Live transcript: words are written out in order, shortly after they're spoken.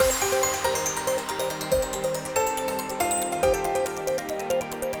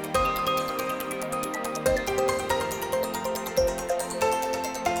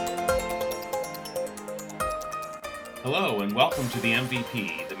and welcome to the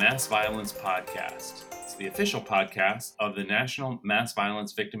MVP, the Mass Violence Podcast. It's the official podcast of the National Mass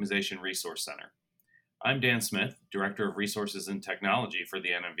Violence Victimization Resource Center. I'm Dan Smith, Director of Resources and Technology for the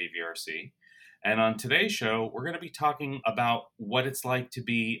NMVVRC, and on today's show, we're going to be talking about what it's like to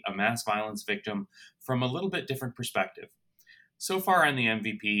be a mass violence victim from a little bit different perspective. So far on the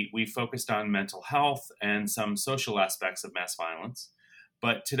MVP, we focused on mental health and some social aspects of mass violence,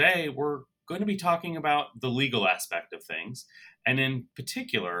 but today we're going to be talking about the legal aspect of things, and in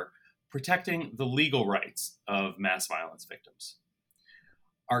particular, protecting the legal rights of mass violence victims.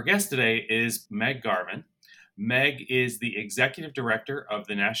 Our guest today is Meg Garvin. Meg is the Executive Director of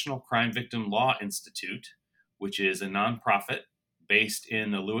the National Crime Victim Law Institute, which is a nonprofit based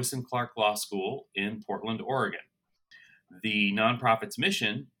in the Lewis and Clark Law School in Portland, Oregon. The nonprofit's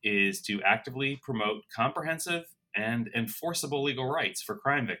mission is to actively promote comprehensive and enforceable legal rights for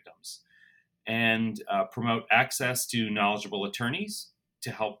crime victims, and promote access to knowledgeable attorneys to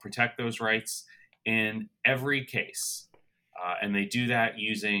help protect those rights in every case. And they do that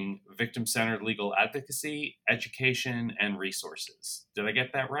using victim-centered legal advocacy, education, and resources. Did I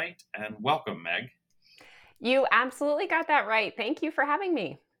get that right? And welcome, Meg. You absolutely got that right. Thank you for having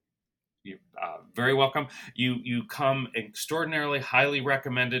me. You're very welcome. You come extraordinarily highly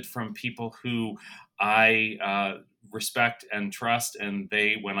recommended from people who I respect and trust. And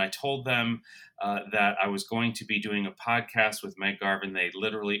when I told them that I was going to be doing a podcast with Meg Garvin, they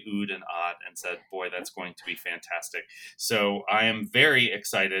literally oohed and awed and said, boy, that's going to be fantastic. So I am very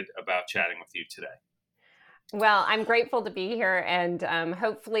excited about chatting with you today. Well, I'm grateful to be here, and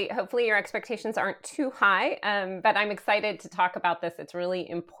hopefully your expectations aren't too high, but I'm excited to talk about this. It's really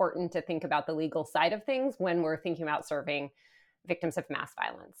important to think about the legal side of things when we're thinking about serving victims of mass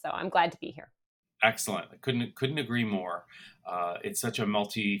violence. So I'm glad to be here. Excellent. I couldn't agree more. It's such a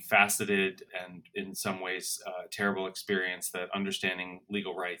multifaceted and in some ways terrible experience that understanding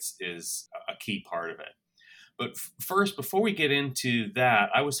legal rights is a key part of it. But first, before we get into that,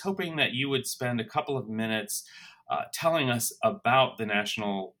 I was hoping that you would spend a couple of minutes telling us about the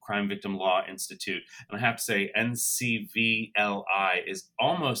National Crime Victim Law Institute. And I have to say, NCVLI is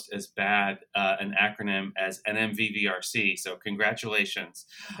almost as bad an acronym as NMVVRC. So congratulations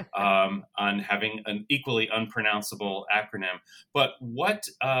on having an equally unpronounceable acronym. But what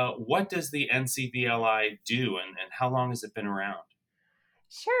does the NCVLI do, and how long has it been around?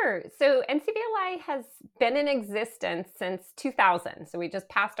 Sure. So NCVLI has been in existence since 2000. So we just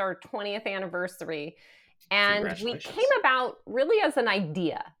passed our 20th anniversary. And we came about really as an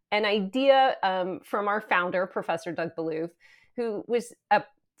idea from our founder, Professor Doug Balloof, who was a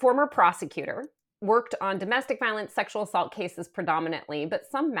former prosecutor, worked on domestic violence, sexual assault cases predominantly, but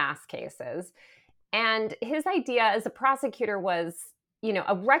some mass cases. And his idea as a prosecutor was,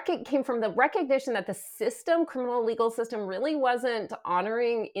 came from the recognition that the criminal legal system really wasn't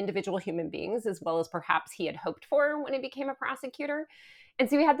honoring individual human beings as well as perhaps he had hoped for when he became a prosecutor. And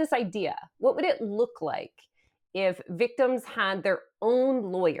so we had this idea: what would it look like if victims had their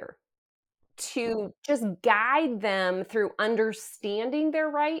own lawyer to just guide them through understanding their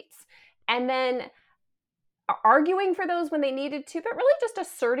rights and then arguing for those when they needed to, but really just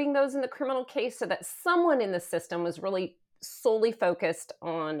asserting those in the criminal case so that someone in the system was really solely focused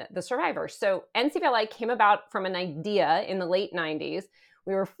on the survivor. So NCVLI came about from an idea in the late 90s.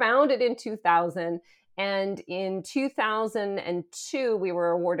 We were founded in 2000. And in 2002, we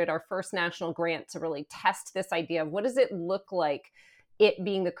were awarded our first national grant to really test this idea of what does it look like, it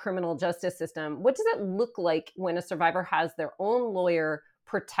being the criminal justice system. What does it look like when a survivor has their own lawyer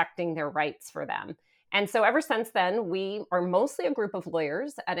protecting their rights for them? And so ever since then, we are mostly a group of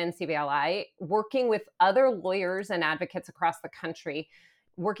lawyers at NCVLI working with other lawyers and advocates across the country,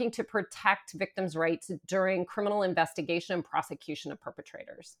 working to protect victims' rights during criminal investigation and prosecution of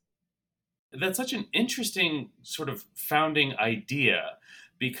perpetrators. That's such an interesting sort of founding idea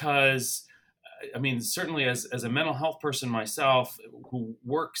because, I mean, certainly as a mental health person myself who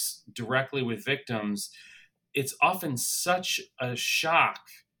works directly with victims, it's often such a shock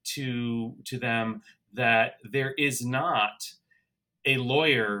to them that there is not a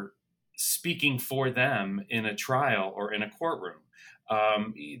lawyer speaking for them in a trial or in a courtroom.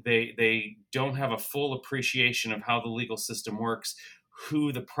 They don't have a full appreciation of how the legal system works,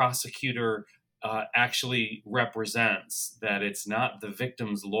 who the prosecutor actually represents, that it's not the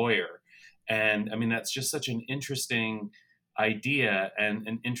victim's lawyer. And I mean, that's just such an interesting idea and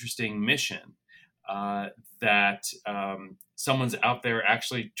an interesting mission that someone's out there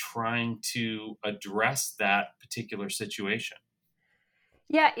actually trying to address that particular situation.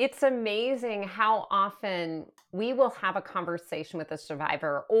 Yeah, it's amazing how often we will have a conversation with a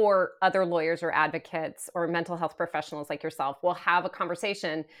survivor, or other lawyers or advocates or mental health professionals like yourself will have a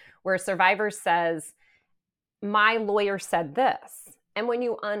conversation where a survivor says, my lawyer said this. And when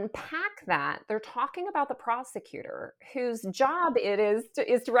you unpack that, they're talking about the prosecutor whose job it is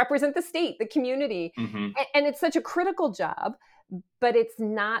to represent the state, the community. Mm-hmm. And it's such a critical job, but it's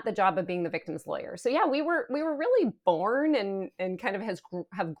not the job of being the victim's lawyer. So yeah, we were really born and kind of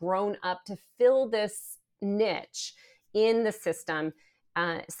have grown up to fill this niche in the system,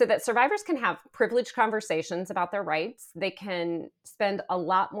 so that survivors can have privileged conversations about their rights. They can spend a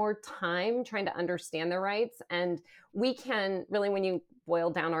lot more time trying to understand their rights. And we can really, when you boil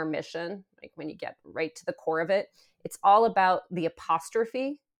down our mission, like when you get right to the core of it, it's all about the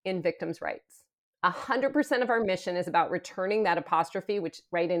apostrophe in victims' rights. 100% of our mission is about returning that apostrophe, which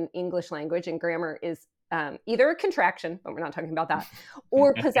right in English language and grammar is either a contraction, but we're not talking about that,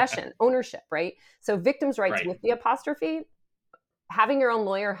 or possession, ownership, right? So victims' rights Right. with the apostrophe. Having your own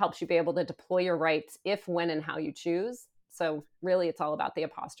lawyer helps you be able to deploy your rights if, when, and how you choose. So really, it's all about the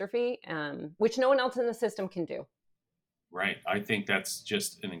apostrophe, which no one else in the system can do. Right. I think that's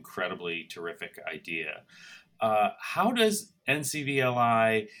just an incredibly terrific idea. How does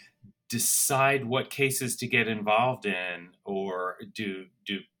NCVLI decide what cases to get involved in, or do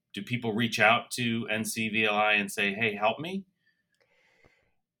people reach out to NCVLI and say, "Hey, help me"?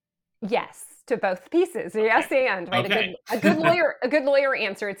 Yes, to both pieces. Okay. Yes, and right. Okay. A good lawyer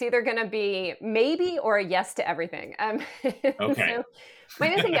answer. It's either going to be maybe or a yes to everything. Okay. So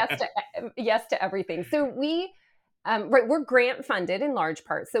mine is a yes to everything. So we. Right, we're grant funded in large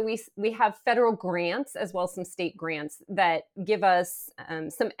part. So we have federal grants as well as some state grants that give us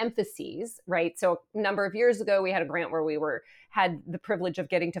some emphases, right? So a number of years ago, we had a grant where we had the privilege of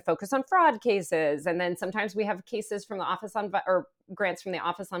getting to focus on fraud cases, and then sometimes we have cases from the Office on or grants from the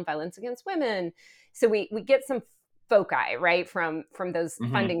Office on Violence Against Women. So we get some foci, right, from those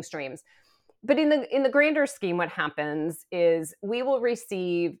funding streams. But in the grander scheme, what happens is we will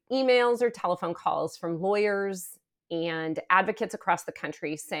receive emails or telephone calls from lawyers and advocates across the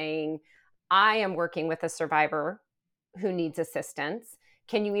country saying, I am working with a survivor who needs assistance.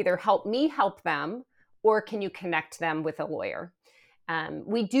 Can you either help me help them, or can you connect them with a lawyer?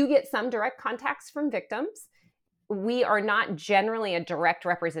 We do get some direct contacts from victims. We are not generally a direct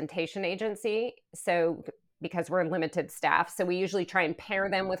representation agency, so because we're limited staff. So we usually try and pair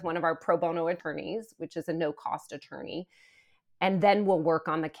them with one of our pro bono attorneys, which is a no-cost attorney, and then we'll work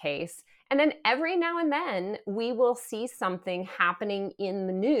on the case. And then every now and then we will see something happening in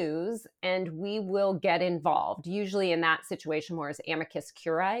the news and we will get involved, usually in that situation more as amicus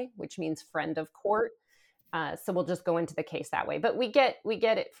curiae, which means friend of court. So we'll just go into the case that way. But we get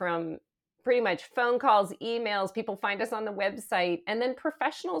it from pretty much phone calls, emails, people find us on the website, and then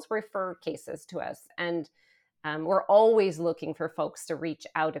professionals refer cases to us. And we're always looking for folks to reach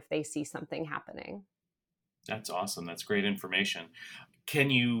out if they see something happening. That's awesome. That's great information. Can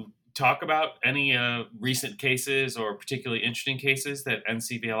you talk about any recent cases or particularly interesting cases that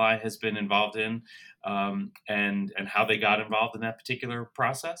NCVLI has been involved in, and how they got involved in that particular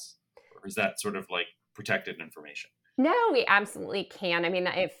process? Or is that sort of like protected information? No, we absolutely can. I mean,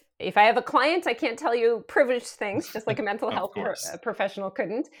 if I have a client, I can't tell you privileged things, just like a mental health professional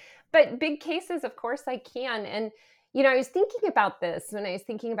couldn't. But big cases, of course, I can. And I was thinking about this when I was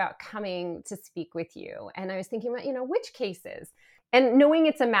thinking about coming to speak with you, and I was thinking about which cases. And knowing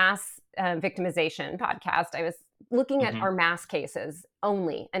it's a mass victimization podcast, I was looking at our mass cases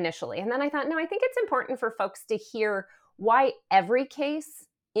only initially, and then I thought, no, I think it's important for folks to hear why every case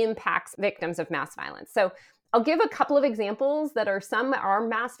impacts victims of mass violence. So I'll give a couple of examples that some are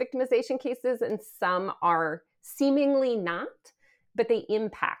mass victimization cases and some are seemingly not, but they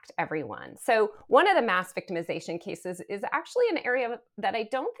impact everyone. So one of the mass victimization cases is actually an area that I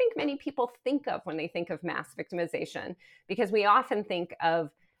don't think many people think of when they think of mass victimization, because we often think of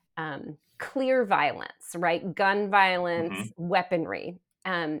clear violence, right? Gun violence, weaponry.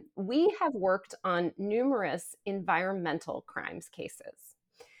 We have worked on numerous environmental crimes cases.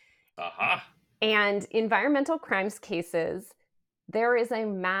 And environmental crimes cases, there is a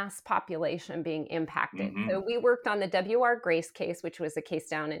mass population being impacted. So we worked on the W.R. Grace case, which was a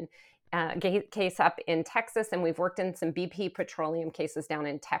case case up in Texas, and we've worked in some BP petroleum cases down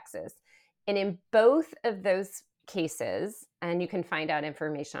in Texas. And in both of those cases, and you can find out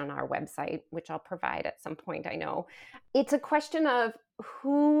information on our website, which I'll provide at some point, I know, it's a question of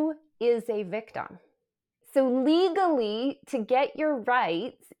who is a victim. So legally, to get your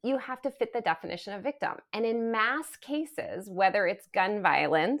rights, you have to fit the definition of victim. And in mass cases, whether it's gun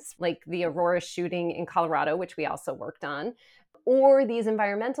violence, like the Aurora shooting in Colorado, which we also worked on, or these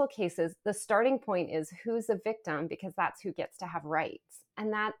environmental cases, the starting point is who's a victim, because that's who gets to have rights.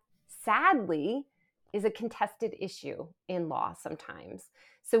 And that, sadly, is a contested issue in law sometimes.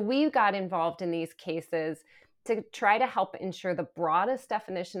 So we got involved in these cases to try to help ensure the broadest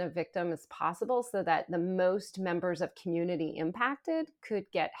definition of victim as possible so that the most members of community impacted could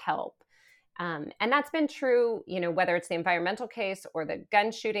get help. And that's been true, whether it's the environmental case or the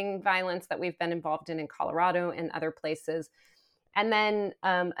gun shooting violence that we've been involved in Colorado and other places. And then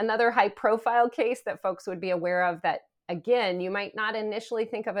another high profile case that folks would be aware of that, again, you might not initially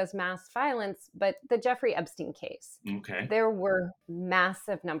think of as mass violence, but the Jeffrey Epstein case. Okay. There were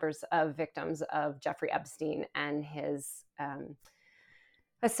massive numbers of victims of Jeffrey Epstein and his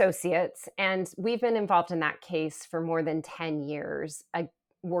associates. And we've been involved in that case for more than 10 years,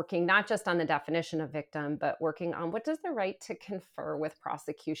 working not just on the definition of victim, but working on what does the right to confer with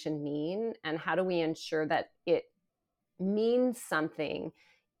prosecution mean? And how do we ensure that it means something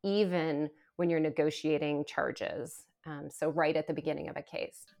even when you're negotiating charges? So right at the beginning of a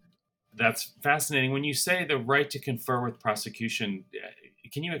case. That's fascinating. When you say the right to confer with prosecution,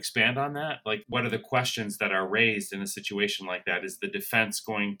 can you expand on that? Like, what are the questions that are raised in a situation like that? Is the defense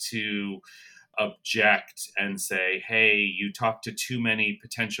going to object and say, hey, you talked to too many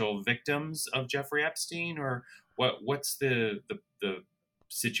potential victims of Jeffrey Epstein? Or what's the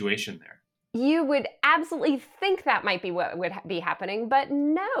situation there? You would absolutely think that might be what would be happening, but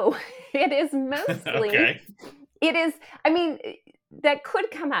no, it is mostly... Okay. It is, that could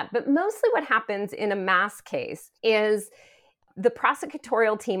come up, but mostly what happens in a mass case is the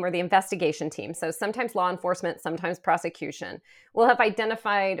prosecutorial team or the investigation team, so sometimes law enforcement, sometimes prosecution, will have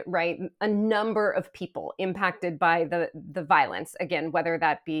identified, a number of people impacted by the violence, again, whether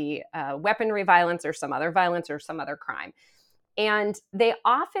that be weaponry violence or some other crime. And they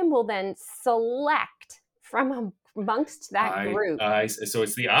often will then select from amongst that group. So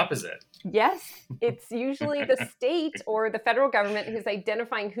it's the opposite. Yes, it's usually the state or the federal government who's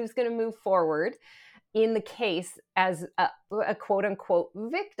identifying who's going to move forward in the case as a quote unquote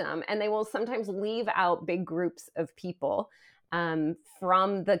victim. And they will sometimes leave out big groups of people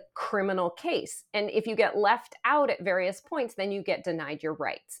from the criminal case. And if you get left out at various points, then you get denied your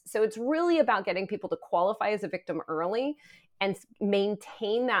rights. So it's really about getting people to qualify as a victim early and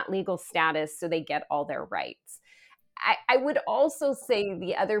maintain that legal status so they get all their rights. I would also say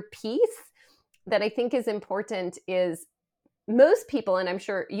the other piece that I think is important is most people, and I'm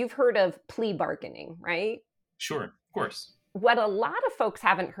sure you've heard of plea bargaining, right? Sure, of course. What a lot of folks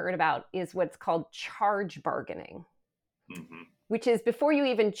haven't heard about is what's called charge bargaining, which is before you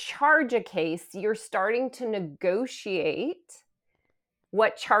even charge a case, you're starting to negotiate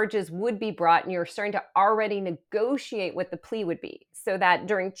what charges would be brought, and you're starting to already negotiate what the plea would be. So that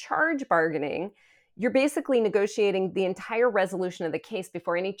during charge bargaining, you're basically negotiating the entire resolution of the case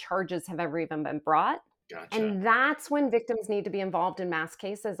before any charges have ever even been brought. Gotcha. And that's when victims need to be involved in mass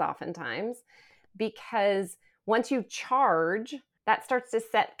cases oftentimes, because once you charge, that starts to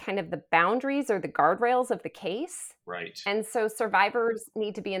set kind of the boundaries or the guardrails of the case. Right. And so survivors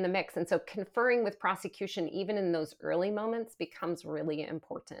need to be in the mix. And so conferring with prosecution, even in those early moments, becomes really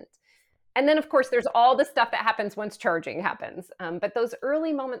important. And then, of course, there's all the stuff that happens once charging happens. But those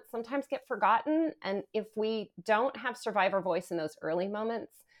early moments sometimes get forgotten. And if we don't have survivor voice in those early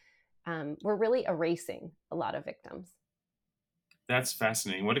moments, we're really erasing a lot of victims. That's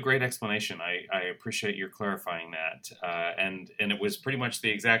fascinating. What a great explanation. I appreciate your clarifying that. And it was pretty much the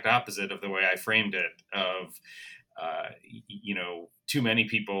exact opposite of the way I framed it, of, too many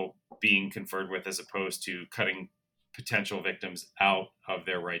people being conferred with as opposed to cutting potential victims out of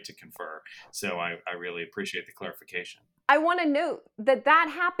their right to confer. So I really appreciate the clarification. I want to note that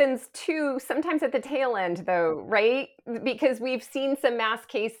happens too sometimes at the tail end, though, right? Because we've seen some mass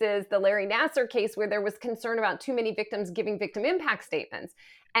cases, the Larry Nassar case, where there was concern about too many victims giving victim impact statements.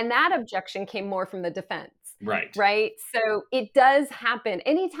 And that objection came more from the defense. Right. Right. So it does happen.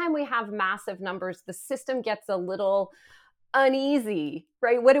 Anytime we have massive numbers, the system gets a little uneasy,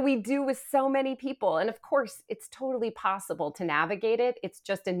 right? What do we do with so many people? And of course, it's totally possible to navigate it. It's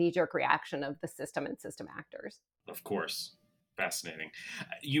just a knee-jerk reaction of the system and system actors. Of course. Fascinating.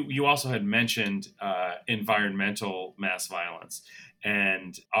 You also had mentioned environmental mass violence,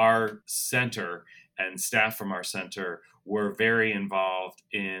 and our center and staff from our center were very involved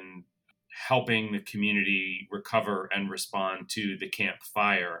in helping the community recover and respond to the Camp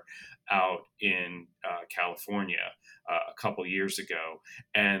Fire out in California a couple years ago.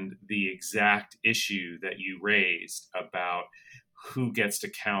 And the exact issue that you raised about who gets to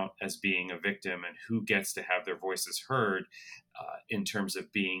count as being a victim and who gets to have their voices heard in terms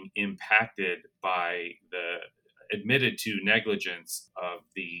of being impacted by the admitted to negligence of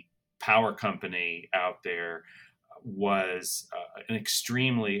the power company out there was an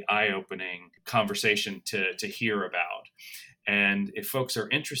extremely eye-opening conversation to hear about. And if folks are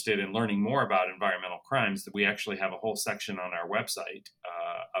interested in learning more about environmental crimes, we actually have a whole section on our website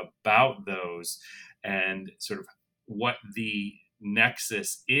about those and sort of what the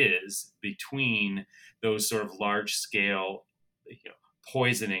nexus is between those sort of large-scale,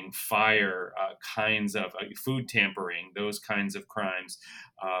 poisoning, fire, kinds of food tampering, those kinds of crimes,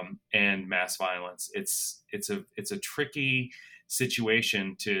 and mass violence. It's a tricky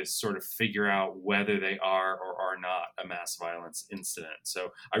situation to sort of figure out whether they are or are not a mass violence incident. So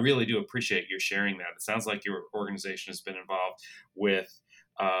I really do appreciate your sharing that. It sounds like your organization has been involved with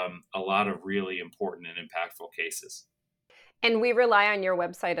a lot of really important and impactful cases. And we rely on your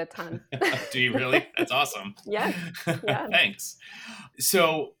website a ton. Do you really? That's awesome. Yeah. Thanks.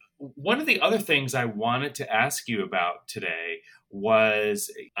 So one of the other things I wanted to ask you about today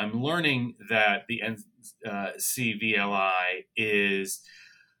was I'm learning that the NCVLI is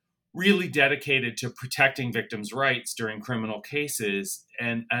really dedicated to protecting victims' rights during criminal cases.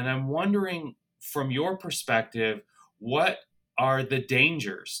 And I'm wondering, from your perspective, what are the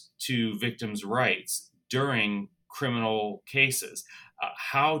dangers to victims' rights during criminal cases?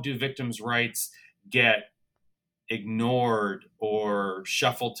 How do victims' rights get ignored or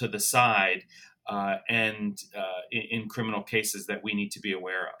shuffled to the side in criminal cases that we need to be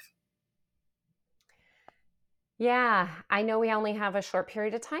aware of? Yeah, I know we only have a short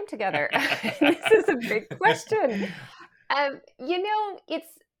period of time together. This is a big question. I'll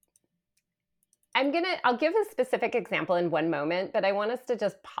give a specific example in one moment, but I want us to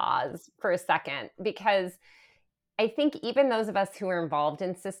just pause for a second, because I think even those of us who are involved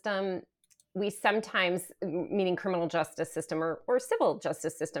in system, we sometimes, meaning criminal justice system or civil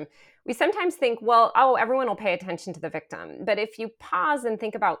justice system, we sometimes think, well, everyone will pay attention to the victim. But if you pause and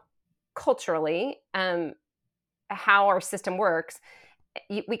think about culturally how our system works,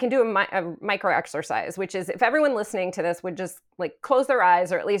 we can do a micro exercise, which is if everyone listening to this would just close their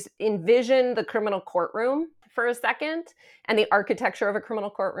eyes, or at least envision the criminal courtroom for a second and the architecture of a criminal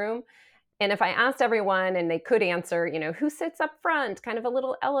courtroom. And if I asked everyone and they could answer, who sits up front, kind of a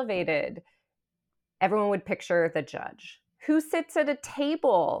little elevated, everyone would picture the judge. Who sits at a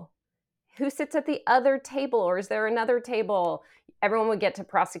table? Who sits at the other table? Or is there another table? Everyone would get to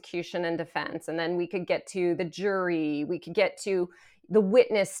prosecution and defense. And then we could get to the jury. We could get to the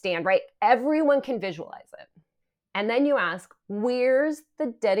witness stand, right? Everyone can visualize it. And then you ask, where's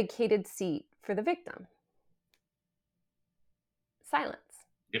the dedicated seat for the victim? Silence.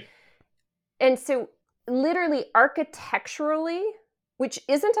 Yep. And so literally architecturally, which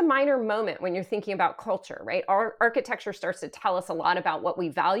isn't a minor moment when you're thinking about culture, right? Our architecture starts to tell us a lot about what we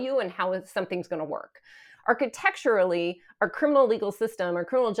value and how something's going to work. Architecturally, our criminal legal system, our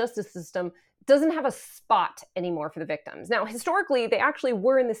criminal justice system doesn't have a spot anymore for the victims. Now, historically, they actually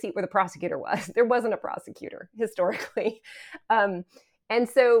were in the seat where the prosecutor was. There wasn't a prosecutor historically. And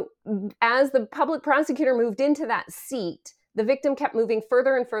so as the public prosecutor moved into that seat, the victim kept moving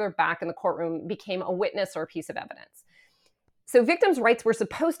further and further back, and the courtroom became a witness or a piece of evidence. So victims' rights were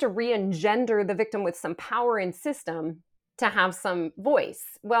supposed to re-engender the victim with some power in system to have some voice.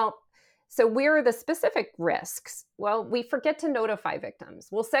 Well, so where are the specific risks? Well, we forget to notify victims.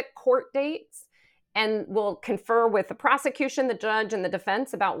 We'll set court dates and we'll confer with the prosecution, the judge, and the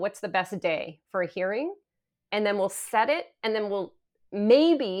defense about what's the best day for a hearing. And then we'll set it, and then we'll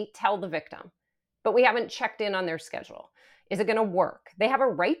maybe tell the victim, but we haven't checked in on their schedule. Is it going to work? They have a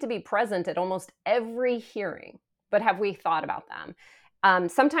right to be present at almost every hearing, but have we thought about them?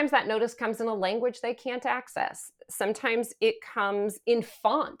 Sometimes that notice comes in a language they can't access. Sometimes it comes in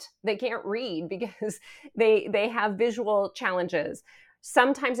font they can't read because they have visual challenges.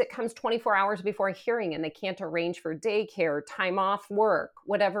 Sometimes it comes 24 hours before a hearing and they can't arrange for daycare, time off work,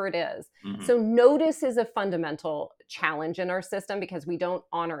 whatever it is. Mm-hmm. So notice is a fundamental challenge in our system because we don't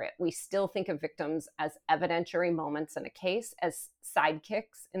honor it. We still think of victims as evidentiary moments in a case, as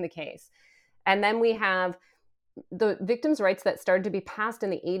sidekicks in the case. And then we have the victims' rights that started to be passed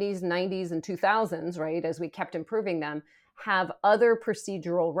in the 80s, 90s, and 2000s, right, as we kept improving them, have other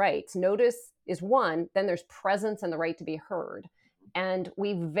procedural rights. Notice is one, then there's presence and the right to be heard. And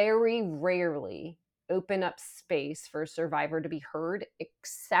we very rarely open up space for a survivor to be heard,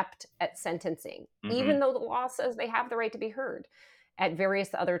 except at sentencing, mm-hmm. even though the law says they have the right to be heard at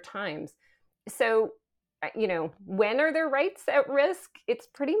various other times. So, when are their rights at risk? It's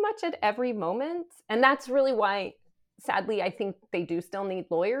pretty much at every moment. And that's really why, sadly, I think they do still need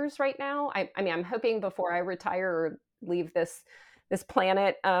lawyers right now. I mean, I'm hoping before I retire or leave this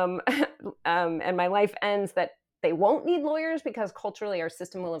planet and my life ends that They won't need lawyers because culturally our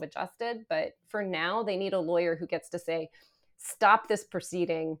system will have adjusted. But for now, they need a lawyer who gets to say, stop this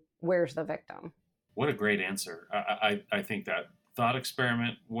proceeding. Where's the victim? What a great answer. I think that thought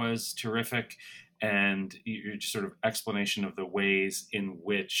experiment was terrific. And your sort of explanation of the ways in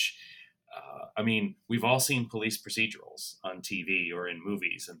which, we've all seen police procedurals on TV or in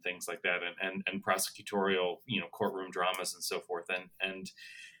movies and things like that, and prosecutorial, courtroom dramas and so forth. And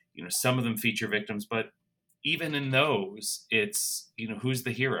some of them feature victims, but even in those, it's, who's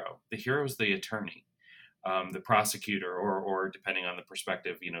the hero? The hero is the attorney, the prosecutor, or depending on the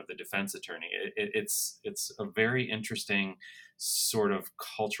perspective, the defense attorney. It's a very interesting sort of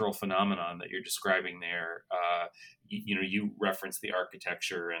cultural phenomenon that you're describing there. You reference the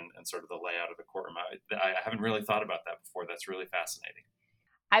architecture and sort of the layout of the courtroom. I haven't really thought about that before. That's really fascinating.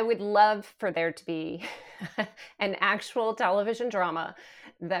 I would love for there to be an actual television drama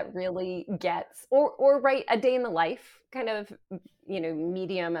that really gets, or write a day in the life kind of,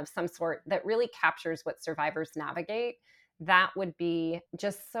 medium of some sort that really captures what survivors navigate. That would be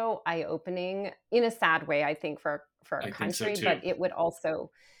just so eye-opening in a sad way, I think, for our country, but it would also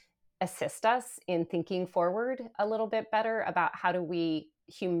assist us in thinking forward a little bit better about how do we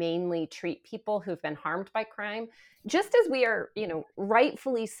humanely treat people who've been harmed by crime, just as we are,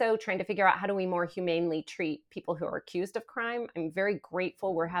 rightfully so, trying to figure out how do we more humanely treat people who are accused of crime. I'm very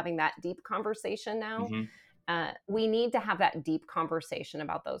grateful we're having that deep conversation now. Mm-hmm. We need to have that deep conversation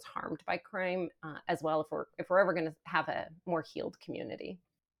about those harmed by crime as well, if we're ever going to have a more healed community.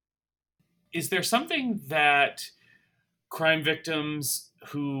 Is there something that crime victims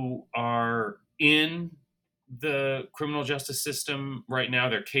who are in the criminal justice system right now,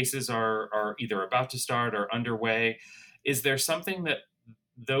 their cases are either about to start or underway, is there something that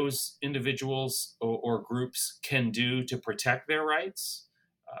those individuals or groups can do to protect their rights?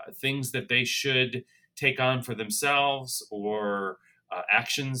 Things that they should take on for themselves, or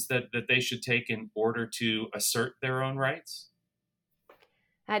actions that they should take in order to assert their own rights?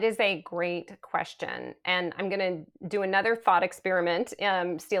 That is a great question. And I'm going to do another thought experiment,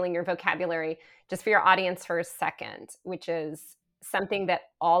 stealing your vocabulary, just for your audience for a second, which is something that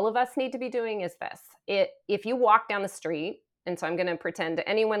all of us need to be doing is this. If you walk down the street, and so I'm going to pretend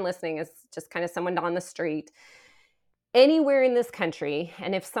anyone listening is just kind of someone on the street, anywhere in this country,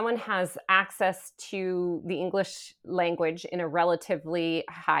 and if someone has access to the English language in a relatively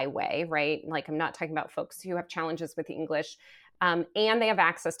high way, right? Like, I'm not talking about folks who have challenges with the English, and they have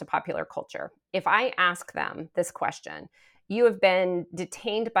access to popular culture. If I ask them this question, you have been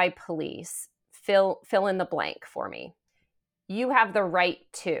detained by police, fill in the blank for me. You have the right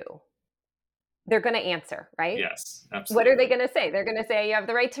to. They're going to answer, right? Yes, absolutely. What are they going to say? They're going to say, you have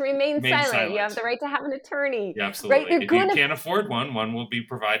the right to remain silent. You have the right to have an attorney. Yeah, absolutely. Right? If you can't afford one will be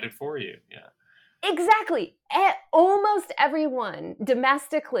provided for you. Yeah. Exactly. Almost everyone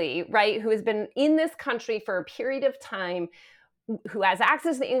domestically, right, who has been in this country for a period of time, who has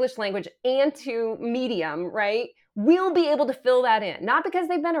access to the English language and to Medium, right, will be able to fill that in. Not because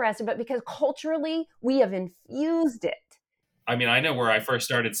they've been arrested, but because culturally we have infused it. I mean, I know where I first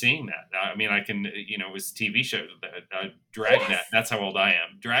started seeing that. I mean, I can, it was TV shows, Dragnet. Yes. That's how old I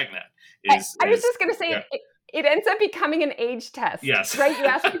am. Dragnet is. I was just going to say, yeah. It ends up becoming an age test. Yes. Right? You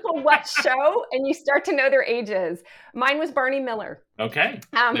ask people what show and you start to know their ages. Mine was Barney Miller. Okay.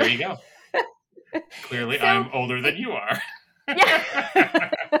 There you go. Clearly, I'm older than you are.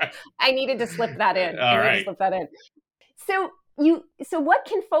 Yeah. I needed to slip that in. So what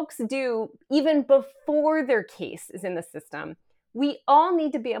can folks do even before their case is in the system? We all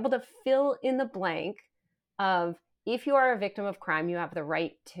need to be able to fill in the blank of, if you are a victim of crime, you have the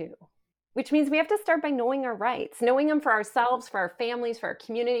right to, which means we have to start by knowing our rights, knowing them for ourselves, for our families, for our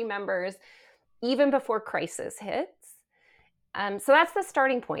community members, even before crisis hits. So that's the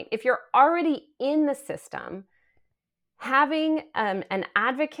starting point. If you're already in the system, having an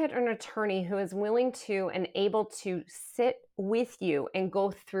advocate or an attorney who is willing to and able to sit with you and go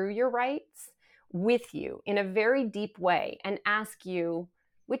through your rights with you in a very deep way and ask you,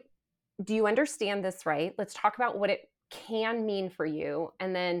 do you understand this right? Let's talk about what it can mean for you.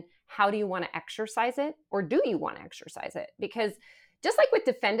 And then how do you want to exercise it? Or do you want to exercise it? Because just like with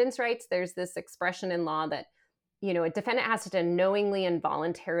defendants' rights, there's this expression in law that, a defendant has to knowingly and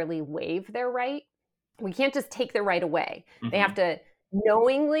voluntarily waive their right. We can't just take the right away. Mm-hmm. They have to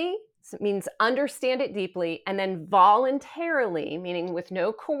knowingly, so it means understand it deeply, and then voluntarily, meaning with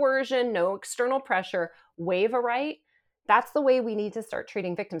no coercion, no external pressure, waive a right. That's the way we need to start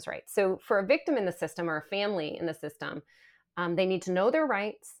treating victims' rights. So for a victim in the system or a family in the system, they need to know their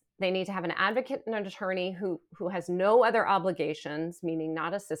rights. They need to have an advocate and an attorney who has no other obligations, meaning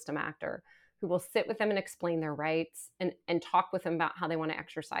not a system actor, who will sit with them and explain their rights and talk with them about how they want to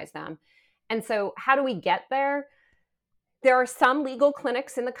exercise them. And so how do we get there? There are some legal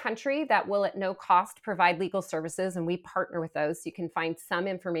clinics in the country that will at no cost provide legal services, and we partner with those. So you can find some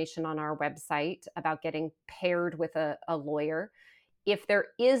information on our website about getting paired with a lawyer. If there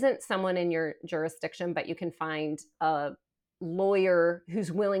isn't someone in your jurisdiction, but you can find a lawyer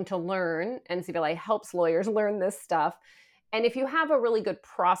who's willing to learn, NCBLA helps lawyers learn this stuff. And if you have a really good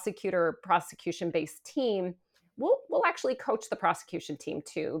prosecutor, prosecution-based team, we'll actually coach the prosecution team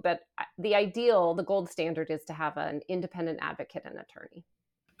too. But the gold standard is to have an independent advocate and attorney.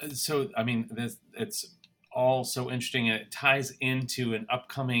 So, I mean, it's all so interesting. It ties into an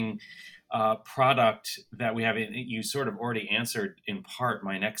upcoming product that we have. You sort of already answered in part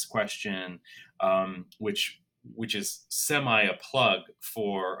my next question, which is semi a plug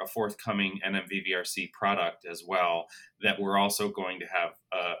for a forthcoming NMVVRC product as well, that we're also going to have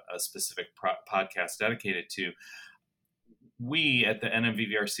a specific podcast dedicated to. We at the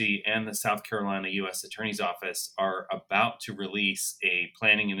NMVVRC and the South Carolina U.S. Attorney's Office are about to release a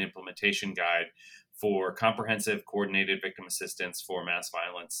planning and implementation guide for comprehensive coordinated victim assistance for mass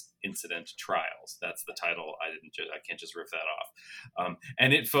violence incident trials. That's the title. I can't just riff that off.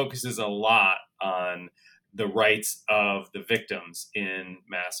 And it focuses a lot on the rights of the victims in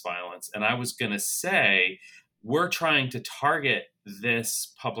mass violence. And I was going to say, we're trying to target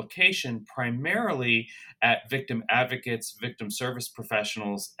this publication primarily at victim advocates, victim service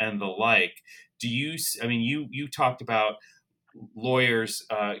professionals, and the like. You talked about lawyers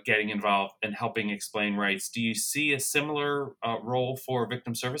getting involved and helping explain rights. Do you see a similar role for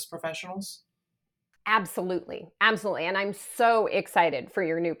victim service professionals? Absolutely. Absolutely. And I'm so excited for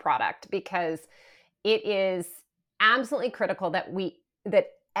your new product because it is absolutely critical that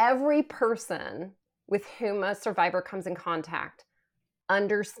every person with whom a survivor comes in contact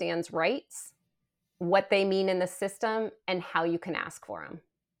understands rights, what they mean in the system, and how you can ask for them.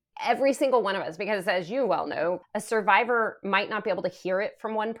 Every single one of us, because as you well know, a survivor might not be able to hear it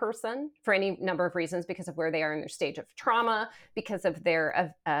from one person for any number of reasons, because of where they are in their stage of trauma, because of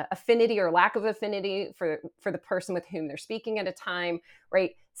their affinity or lack of affinity for the person with whom they're speaking at a time,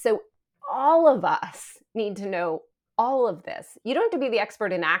 right? So all of us need to know all of this. You don't have to be the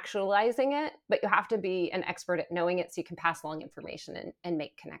expert in actualizing it, but you have to be an expert at knowing it so you can pass along information and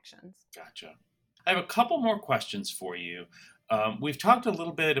make connections. Gotcha. I have a couple more questions for you. We've talked a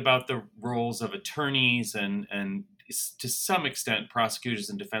little bit about the roles of attorneys and to some extent prosecutors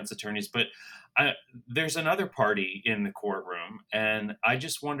and defense attorneys, but there's another party in the courtroom, and I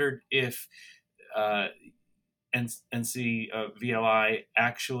just wondered if NCVLI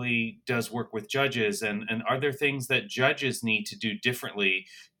actually does work with judges, and are there things that judges need to do differently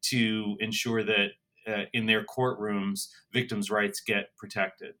to ensure that in their courtrooms victims' rights get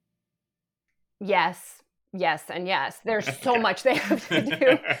protected? Yes, and yes. There's so much they have to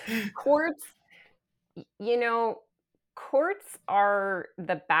do. Courts are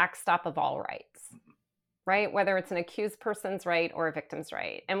the backstop of all rights, right? Whether it's an accused person's right or a victim's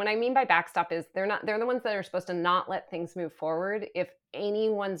right. And what I mean by backstop is they're the ones that are supposed to not let things move forward if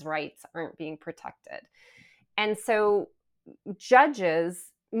anyone's rights aren't being protected. And so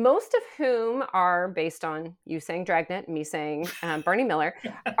judges, most of whom are, based on you saying Dragnet, me saying Barney Miller,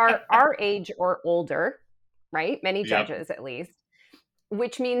 are our age or older, right? Many judges, at least,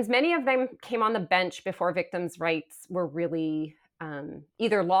 which means many of them came on the bench before victims' rights were really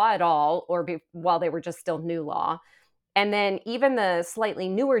either law at all or while they were just still new law. And then even the slightly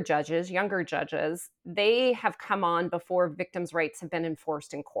newer judges, younger judges, they have come on before victims' rights have been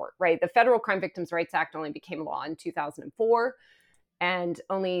enforced in court, right? The Federal Crime Victims' Rights Act only became law in 2004. And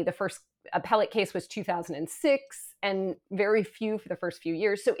only the first appellate case was 2006, and very few for the first few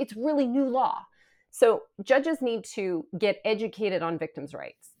years. So it's really new law. So judges need to get educated on victims'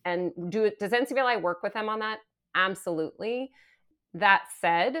 rights. And does NCVLI work with them on that? Absolutely. That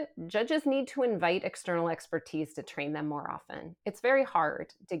said, judges need to invite external expertise to train them more often. It's very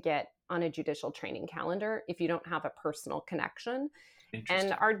hard to get on a judicial training calendar if you don't have a personal connection.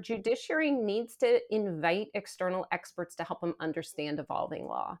 And our judiciary needs to invite external experts to help them understand evolving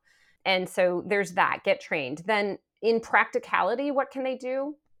law. And so there's that, get trained. Then in practicality, what can they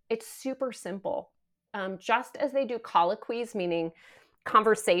do? It's super simple. Just as they do colloquies, meaning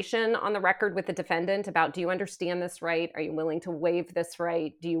conversation on the record with the defendant about, do you understand this right? Are you willing to waive this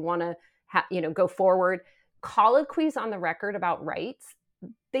right? Do you want to go forward? Colloquies on the record about rights,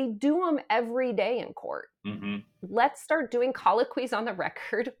 they do them every day in court. Mm-hmm. Let's start doing colloquies on the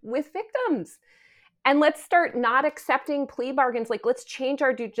record with victims. And let's start not accepting plea bargains. Like, let's change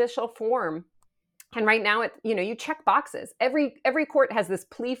our judicial form And right now, you check boxes. Every court has this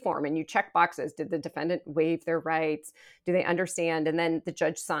plea form, and you check boxes. Did the defendant waive their rights? Do they understand? And then the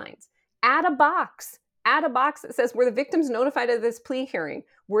judge signs. Add a box that says, were the victims notified of this plea hearing?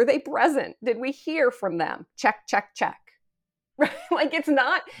 Were they present? Did we hear from them? Check, check, check. Right? Like it's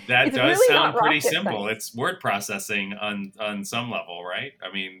does really sound pretty simple. science. It's word processing on some level, right?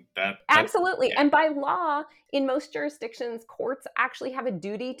 I mean, Absolutely. yeah. And by law, in most jurisdictions, courts actually have a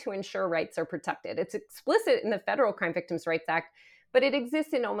duty to ensure rights are protected. It's explicit in the Federal Crime Victims' Rights Act, but it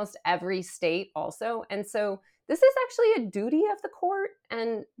exists in almost every state also. And so this is actually a duty of the court,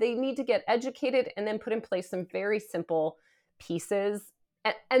 and they need to get educated and then put in place some very simple pieces.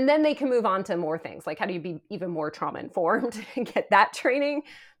 And then they can move on to more things, like how do you be even more trauma informed and get that training.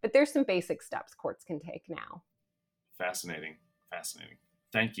 But there's some basic steps courts can take now. Fascinating.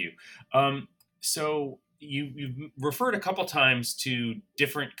 Thank you. So you've referred a couple times to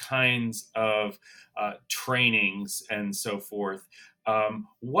different kinds of trainings and so forth.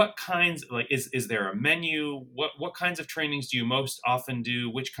 What kinds, like, is there a menu? What kinds of trainings do you most often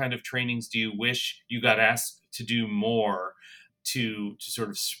do? Which kind of trainings do you wish you got asked to do more to sort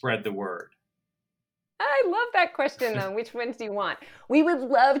of spread the word? I love that question, though. Which ones do you want? We would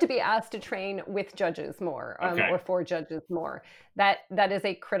love to be asked to train with judges more, or for judges more. That is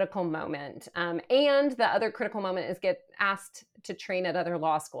a critical moment. And the other critical moment is get asked to train at other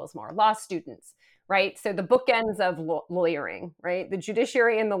law schools more, law students, right? So the bookends of lawyering, right? The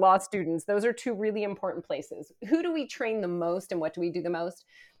judiciary and the law students, those are two really important places. Who do we train the most and what do we do the most?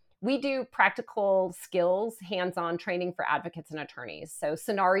 We do practical skills, hands-on training for advocates and attorneys. So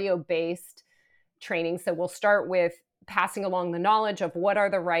scenario-based training. So we'll start with passing along the knowledge of what are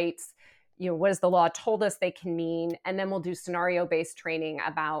the rights, what has the law told us they can mean, and then we'll do scenario-based training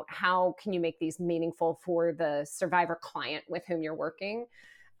about how can you make these meaningful for the survivor client with whom you're working.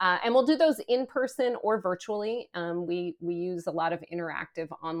 And we'll do those in person or virtually. We use a lot of interactive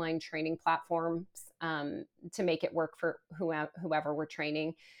online training platforms to make it work for whoever we're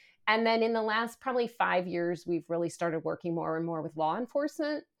training. And then in the last probably 5 years, we've really started working more and more with law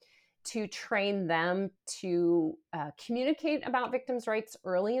enforcement to train them to communicate about victims' rights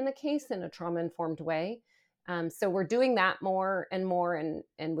early in the case in a trauma-informed way. So we're doing that more and more and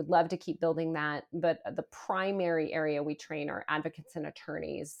would love to keep building that. But the primary area we train are advocates and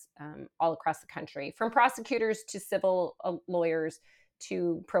attorneys all across the country, from prosecutors to civil lawyers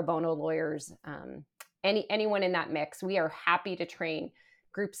to pro bono lawyers, anyone in that mix. We are happy to train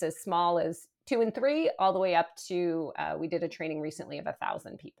groups as small as 2 and 3, all the way up to, we did a training recently of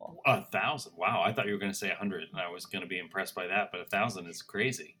 1,000 people. 1,000? Wow. I thought you were going to say 100 and I was going to be impressed by that, but 1,000 is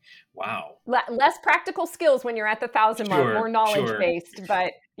crazy. Wow. Less practical skills when you're at the 1,000 mark, more knowledge based,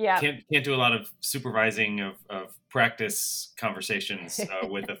 but yeah. Can't do a lot of supervising of practice conversations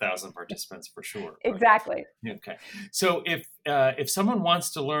with 1,000 participants for sure. Exactly. Okay. So if someone wants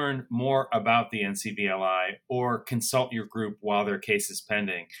to learn more about the NCVLI or consult your group while their case is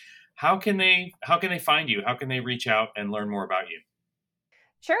pending, how can they find you? How can they reach out and learn more about you?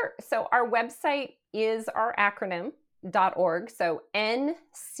 Sure. So our website is our acronym .org. So ncvli.org.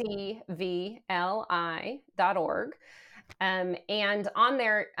 And on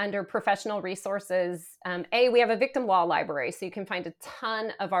there, under professional resources, we have a victim law library. So you can find a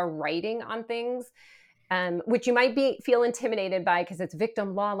ton of our writing on things, which you might feel intimidated by because it's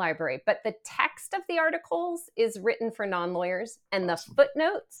victim law library. But the text of the articles is written for non-lawyers, and awesome. The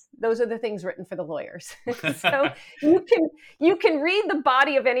footnotes, those are the things written for the lawyers. So you can read the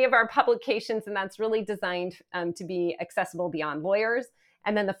body of any of our publications, and that's really designed to be accessible beyond lawyers.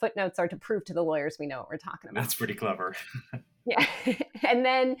 And then the footnotes are to prove to the lawyers we know what we're talking about. That's pretty clever. Yeah. And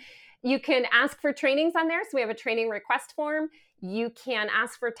then you can ask for trainings on there. So we have a training request form. You can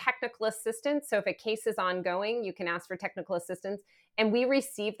ask for technical assistance. So if a case is ongoing, you can ask for technical assistance. And we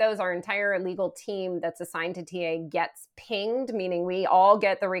receive those. Our entire legal team that's assigned to TA gets pinged, meaning we all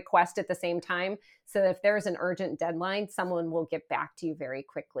get the request at the same time. So if there's an urgent deadline, someone will get back to you very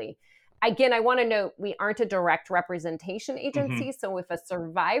quickly. Again, I want to note, we aren't a direct representation agency. Mm-hmm. So if a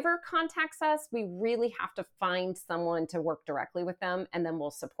survivor contacts us, we really have to find someone to work directly with them, and then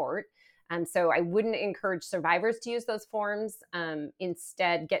we'll support. So I wouldn't encourage survivors to use those forms.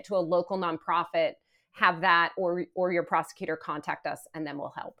 Instead, get to a local nonprofit, have that or your prosecutor contact us, and then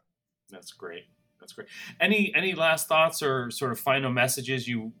we'll help. That's great. That's great. Any last thoughts or sort of final messages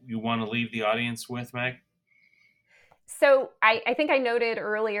you want to leave the audience with, Meg? So I think I noted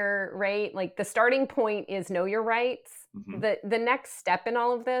earlier, right? Like the starting point is know your rights. Mm-hmm. The next step in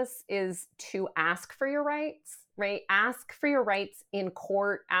all of this is to ask for your rights, right? Ask for your rights in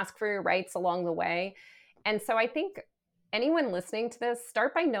court, ask for your rights along the way. And so I think anyone listening to this,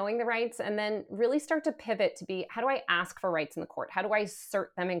 start by knowing the rights and then really start to pivot to be, how do I ask for rights in the court? How do I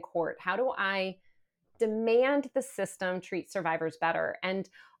assert them in court? How do I demand the system treat survivors better? And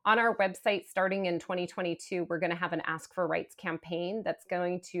on our website, starting in 2022, we're going to have an Ask for Rights campaign that's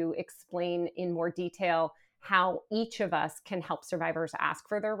going to explain in more detail how each of us can help survivors ask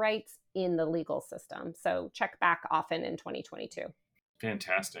for their rights in the legal system. So check back often in 2022.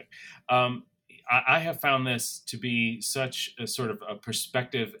 Fantastic. I have found this to be such a sort of a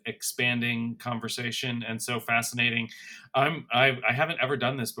perspective expanding conversation and so fascinating. I haven't ever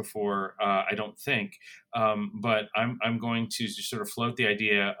done this before, I don't think, but I'm going to just sort of float the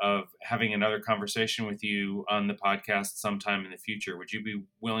idea of having another conversation with you on the podcast sometime in the future. Would you be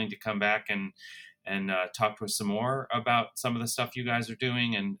willing to come back and talk to us some more about some of the stuff you guys are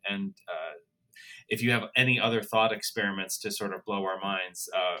doing, and if you have any other thought experiments to sort of blow our minds,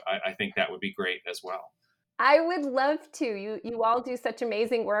 I think that would be great as well. I would love to. You all do such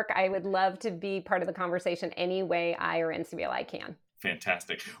amazing work. I would love to be part of the conversation any way I or NCBLI can.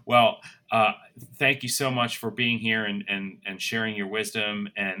 Fantastic. Well, thank you so much for being here and sharing your wisdom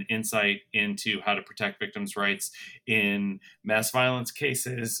and insight into how to protect victims' rights in mass violence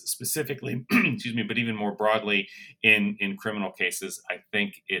cases specifically, excuse me, but even more broadly in criminal cases. I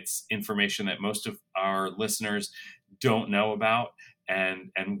think it's information that most of our listeners don't know about and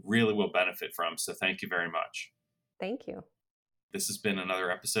really will benefit from. So thank you very much. Thank you. This has been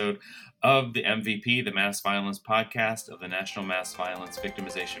another episode of the MVP, the Mass Violence Podcast of the National Mass Violence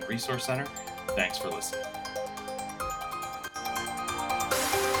Victimization Resource Center. Thanks for listening.